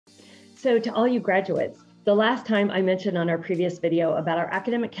So to all you graduates, the last time I mentioned on our previous video about our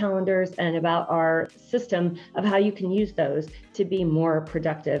academic calendars and about our system of how you can use those to be more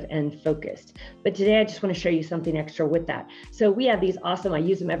productive and focused. But today I just want to show you something extra with that. So we have these awesome, I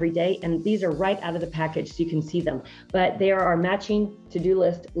use them every day, and these are right out of the package so you can see them. But they are our matching to-do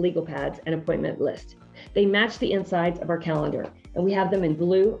list, legal pads, and appointment list. They match the insides of our calendar, and we have them in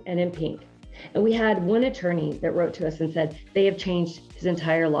blue and in pink. And we had one attorney that wrote to us and said they have changed his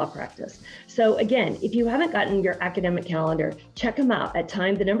entire law practice. So again, if you haven't gotten your academic calendar, check them out at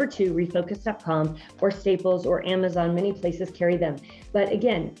refocus.com or Staples or Amazon. Many places carry them. But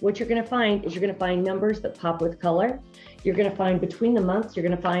again, what you're going to find is you're going to find numbers that pop with color. You're going to find between the months, you're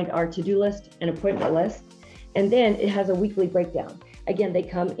going to find our to-do list and appointment list. And then it has a weekly breakdown. Again, they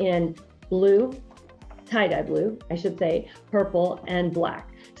come in blue, tie-dye blue, I should say, purple, and black.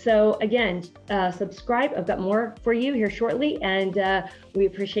 So again, subscribe. I've got more for you here shortly, and we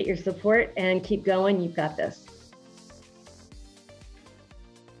appreciate your support, and keep going. You've got this.